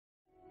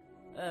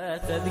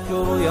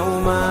تذكر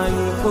يوما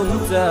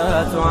كنت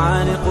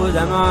تعانق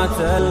دمعة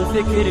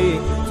الفكر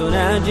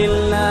تناجي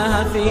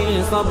الله في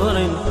صبر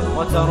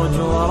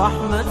وترجو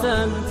رحمة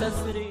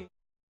تسري.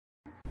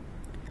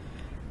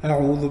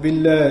 أعوذ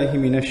بالله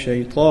من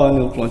الشيطان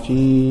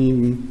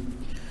الرجيم.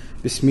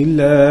 بسم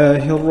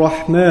الله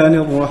الرحمن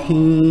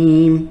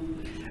الرحيم.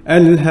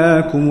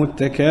 ألهاكم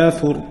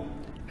التكاثر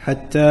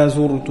حتى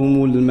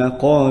زرتم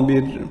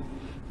المقابر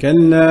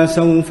كلا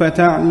سوف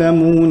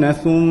تعلمون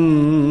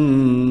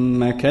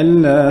ثم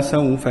كلا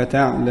سوف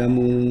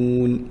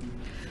تعلمون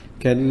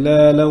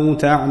كلا لو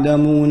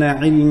تعلمون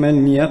علم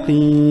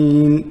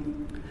اليقين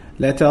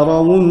لترون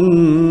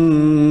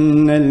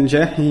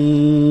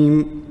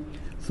الجحيم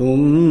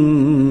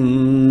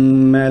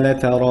ثم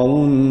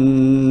لترونها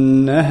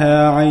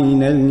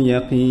عين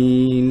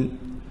اليقين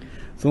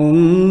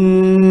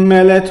ثم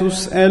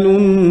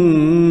لتسألن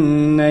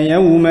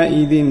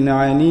يومئذ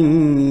عن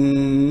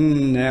النعيم.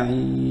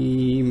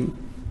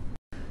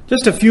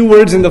 Just a few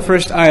words in the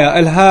first ayah.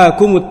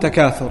 ألهاكم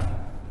التكاثر.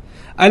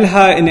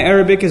 Alha in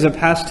Arabic is a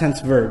past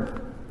tense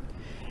verb.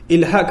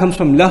 Ilha comes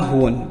from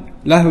lahwun.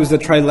 Lahu is the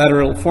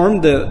trilateral form.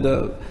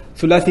 The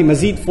thulathi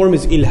mazid form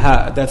is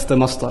ilha. That's the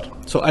masdar.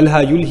 So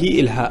alha yulhi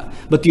ilha.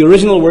 But the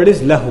original word is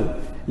lahu.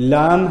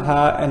 Lam,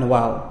 ha and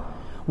waw.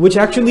 Which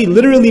actually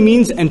literally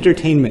means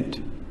entertainment.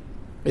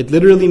 It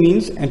literally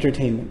means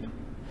entertainment.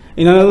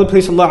 In another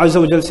place Allah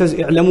Azza wa Jalla says,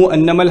 اعلموا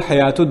أنما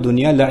الحياة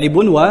الدنيا لعب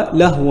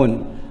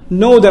ولهو.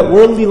 Know that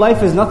worldly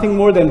life is nothing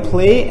more than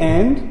play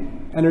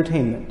and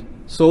entertainment.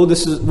 So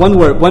this is one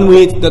word, one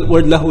way that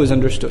word lahu is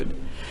understood.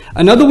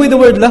 Another way the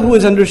word lahu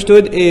is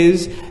understood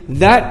is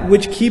that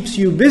which keeps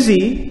you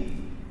busy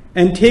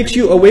and takes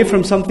you away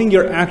from something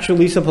you're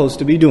actually supposed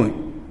to be doing.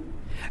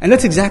 And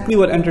that's exactly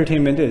what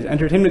entertainment is.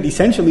 Entertainment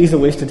essentially is a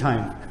waste of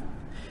time.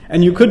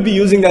 And you could be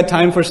using that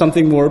time for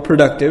something more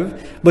productive,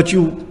 but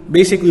you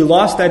basically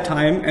lost that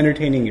time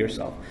entertaining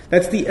yourself.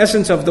 That's the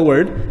essence of the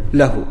word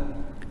lahu.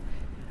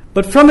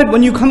 But from it,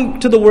 when you come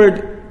to the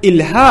word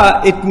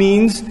ilha, it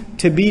means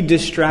to be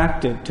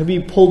distracted, to be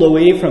pulled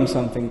away from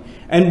something.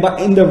 And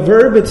in the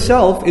verb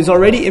itself is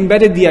already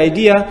embedded the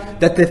idea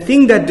that the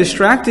thing that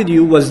distracted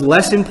you was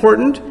less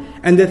important,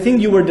 and the thing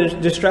you were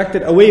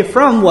distracted away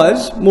from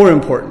was more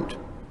important.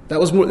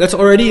 That's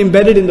already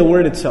embedded in the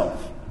word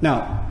itself.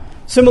 Now,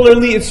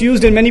 similarly, it's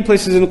used in many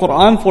places in the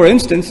Quran. For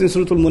instance, in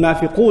Surah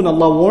Al-Munafiqun,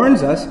 Allah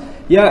warns us,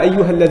 Ya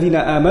ayyuha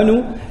alladhina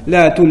amanu,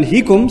 la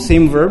tulhikum,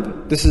 same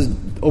verb. This is,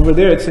 over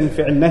there it's in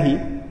fi'l nahi.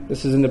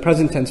 This is in the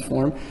present tense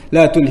form.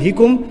 La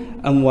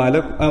tulhikum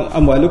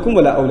amwalukum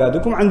wa la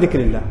awladukum an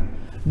dhikrillah.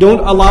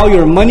 Don't allow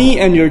your money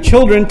and your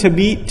children to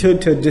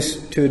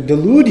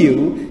delude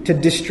you, to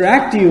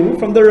distract you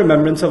from the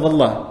remembrance of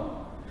Allah.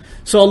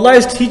 So Allah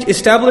is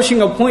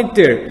establishing a point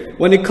there.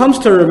 When it comes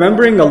to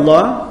remembering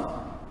Allah,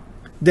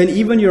 then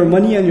even your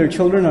money and your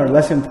children are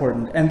less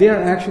important. And they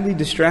are actually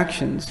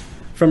distractions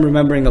from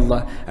remembering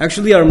Allah.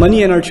 Actually, our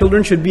money and our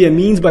children should be a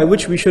means by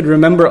which we should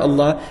remember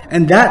Allah.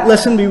 And that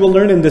lesson we will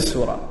learn in this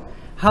surah.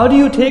 How do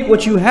you take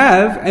what you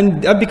have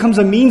and that becomes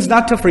a means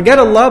not to forget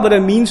Allah, but a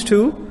means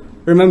to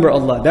remember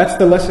Allah? That's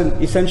the lesson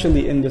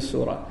essentially in this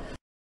surah.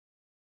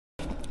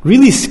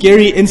 Really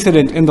scary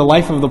incident in the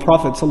life of the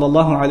Prophet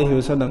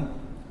ﷺ.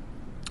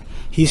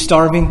 He's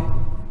starving.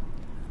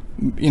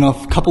 A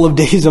couple of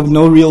days of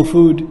no real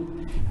food.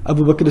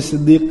 Abu Bakr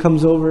as-Siddiq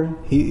comes over.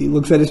 He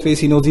looks at his face,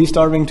 he knows he's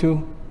starving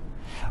too.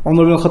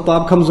 Umar ibn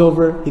Khattab comes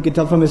over. He can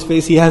tell from his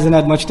face he hasn't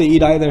had much to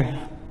eat either.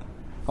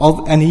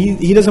 And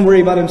he doesn't worry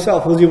about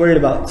himself. Who's he worried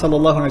about?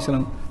 Sallallahu Alaihi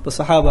Wasallam, the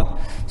Sahaba.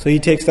 So he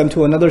takes them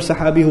to another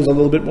Sahabi who's a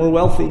little bit more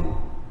wealthy.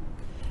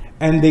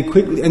 And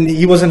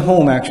he wasn't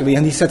home actually.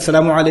 And he said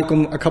Salamu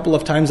Alaikum a couple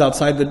of times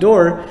outside the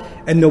door,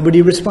 and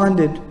nobody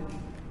responded.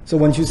 So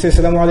once you say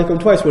Salamu Alaikum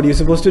twice, what are you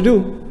supposed to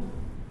do?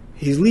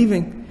 He's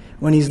leaving.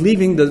 When he's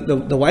leaving,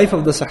 the wife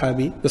of the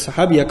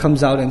Sahabiya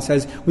comes out and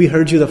says, "We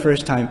heard you the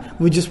first time.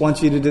 We just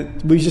wanted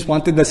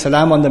the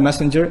salam on the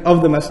messenger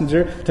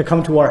to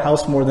come to our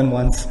house more than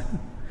once.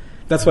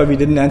 That's why we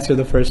didn't answer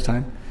the first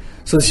time."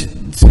 So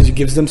she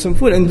gives them some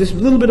food and just a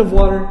little bit of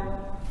water,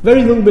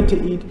 very little bit to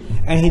eat.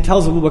 And he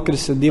tells Abu Bakr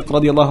as-Siddiq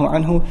radiallahu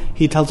anhu,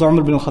 he tells Umar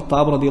ibn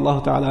Khattab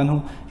radiallahu ta'ala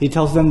anhu, he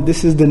tells them,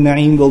 this is the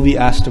na'im we'll be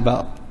asked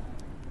about.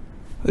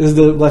 This is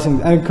the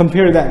blessing. And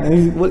compare that.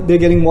 And they're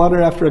getting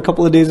water after a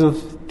couple of days of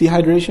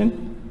dehydration.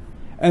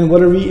 And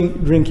what are we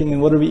drinking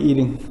and what are we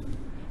eating?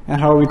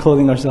 And how are we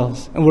clothing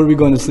ourselves? And where are we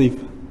going to sleep?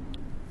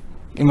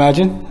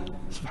 Imagine.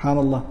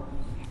 SubhanAllah.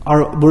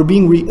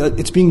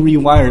 It's being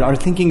rewired. Our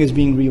thinking is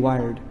being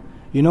rewired.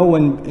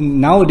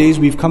 Nowadays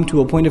we've come to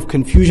a point of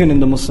confusion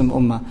in the Muslim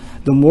Ummah.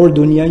 The more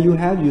dunya you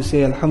have, you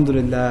say,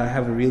 Alhamdulillah, I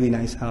have a really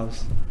nice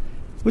house.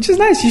 Which is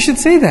nice, you should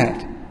say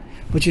that.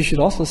 But you should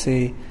also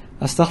say,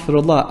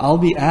 Astaghfirullah, I'll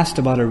be asked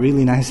about a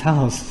really nice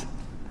house.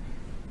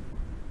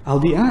 I'll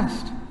be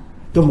asked.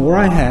 The more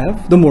I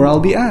have, the more I'll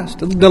be asked.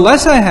 The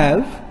less I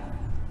have,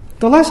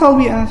 the less I'll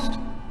be asked.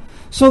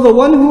 So the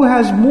one who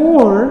has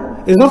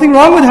more, there's nothing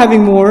wrong with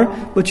having more,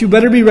 but you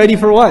better be ready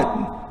for what?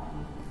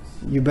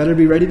 You better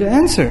be ready to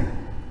answer.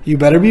 You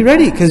better be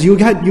ready, because you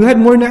had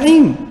more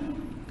na'im.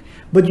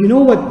 But you know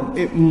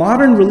what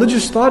modern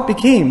religious thought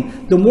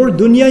became? The more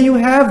dunya you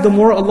have, the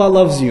more Allah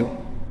loves you.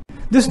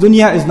 This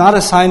dunya is not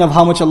a sign of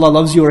how much Allah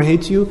loves you or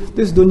hates you.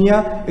 This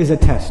dunya is a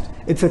test.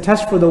 It's a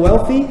test for the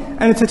wealthy,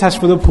 and it's a test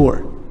for the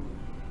poor.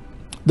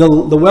 The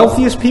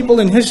wealthiest people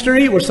in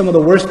history were some of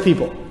the worst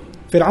people.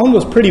 Fir'aun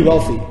was pretty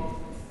wealthy,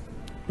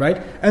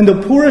 right? And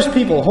the poorest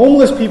people,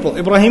 homeless people,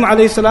 Ibrahim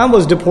a.s.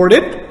 was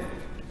deported.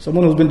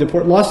 Someone who's been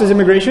deported, lost his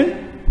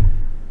immigration,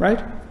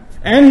 right?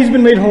 And he's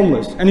been made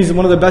homeless. And he's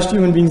one of the best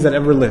human beings that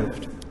ever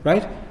lived,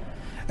 right?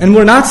 And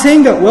we're not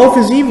saying that wealth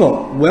is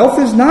evil. Wealth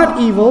is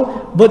not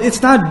evil, but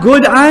it's not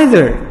good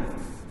either.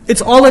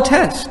 It's all a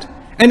test.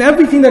 And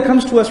everything that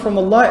comes to us from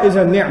Allah is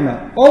a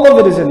ni'mah. All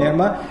of it is a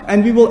ni'mah.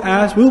 And we will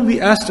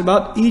be asked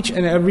about each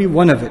and every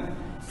one of it.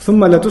 ثُمَّ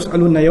لَتُسْأَلُنَّ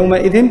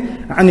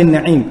يَوْمَئِذٍ عَنِ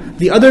النَّعِيمِ.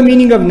 The other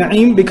meaning of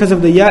na'im, because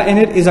of the ya in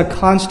it, is a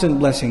constant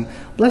blessing.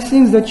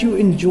 Blessings that you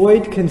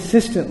enjoyed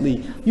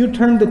consistently. You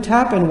turned the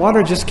tap and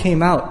water just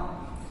came out.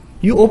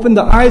 You opened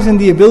the eyes and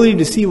the ability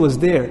to see was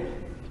there.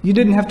 You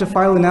didn't have to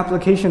file an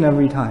application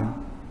every time.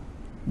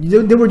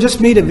 They were just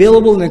made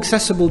available and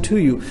accessible to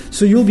you.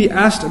 So you'll be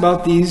asked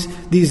about these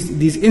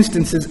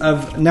instances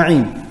of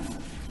na'im.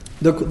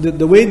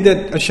 The way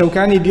that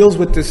Shawkani deals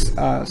with this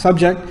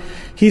subject,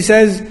 he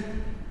says,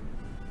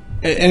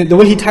 and the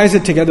way he ties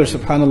it together,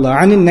 subhanAllah,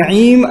 عَنِ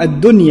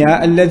النَّعِيمِ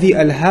الدُّنْيَا الَّذِي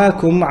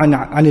أَلْهَاكُمْ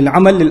عَنِ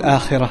الْعَمَلِ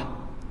لِلْآخِرَةِ.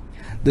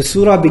 The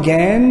surah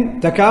began,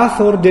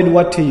 Takathur did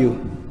what to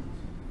you?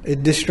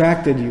 It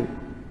distracted you.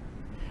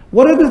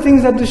 What are the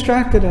things that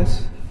distracted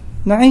us?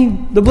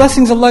 Na'im. The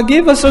blessings Allah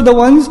gave us are the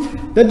ones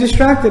that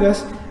distracted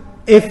us.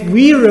 If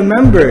we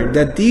remember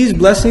that these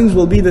blessings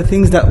will be the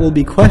things that will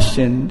be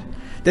questioned,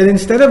 then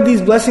instead of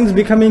these blessings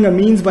becoming a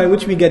means by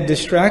which we get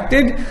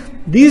distracted,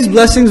 these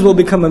blessings will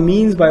become a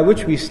means by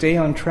which we stay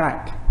on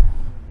track.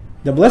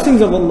 The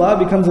blessings of Allah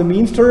becomes a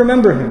means to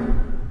remember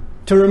Him,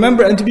 to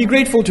remember and to be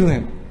grateful to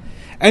Him,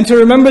 and to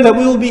remember that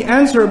we will be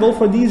answerable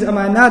for these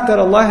amanat that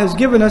Allah has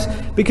given us,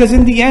 because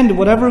in the end,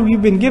 whatever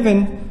we've been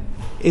given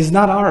is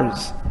not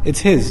ours, it's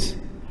His.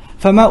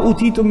 فَمَا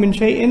أُوتِيتُم مِّن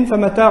شَيْءٍ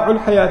فَمَتَاعُ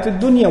الْحَيَاةِ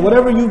الدُّنْيَا.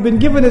 Whatever you've been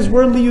given is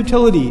worldly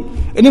utility.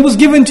 And it was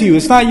given to you,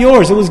 it's not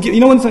yours. It was, you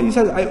know when he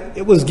says,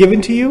 it was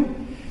given to you?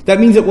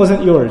 That means it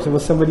wasn't yours, it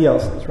was somebody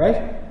else's,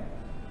 right?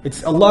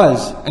 It's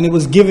Allah's, and it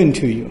was given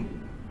to you.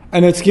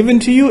 And it's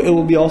given to you, it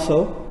will be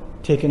also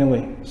taken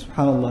away.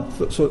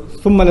 SubhanAllah. So,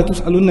 ثُمَّ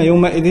لَتُسْأَلُنَّ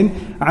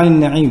يَوْمَئِذٍ عَنِ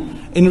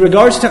النَّعِيمِ. In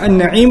regards to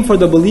an-na'im for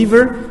the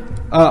believer,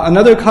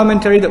 another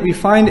commentary that we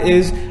find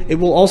is, it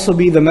will also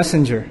be the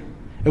messenger.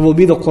 It will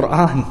be the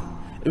Qur'an.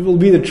 It will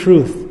be the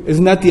truth.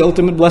 Isn't that the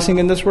ultimate blessing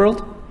in this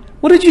world?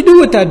 What did you do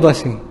with that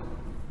blessing?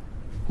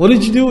 What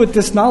did you do with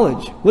this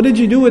knowledge? What did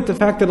you do with the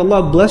fact that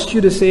Allah blessed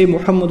you to say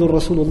Muhammadur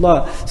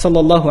Rasulullah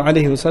sallallahu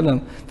alaihi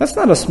wasallam? That's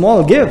not a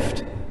small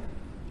gift.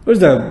 There's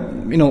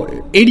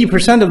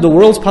 80% of the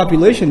world's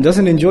population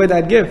doesn't enjoy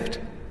that gift.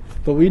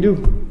 But we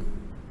do.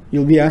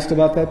 You'll be asked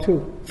about that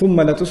too. ثُمَّ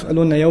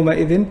لَتُسْأَلُنَّ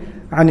يَوْمَئِذٍ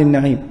عَنِ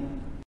النَّعِيمِ.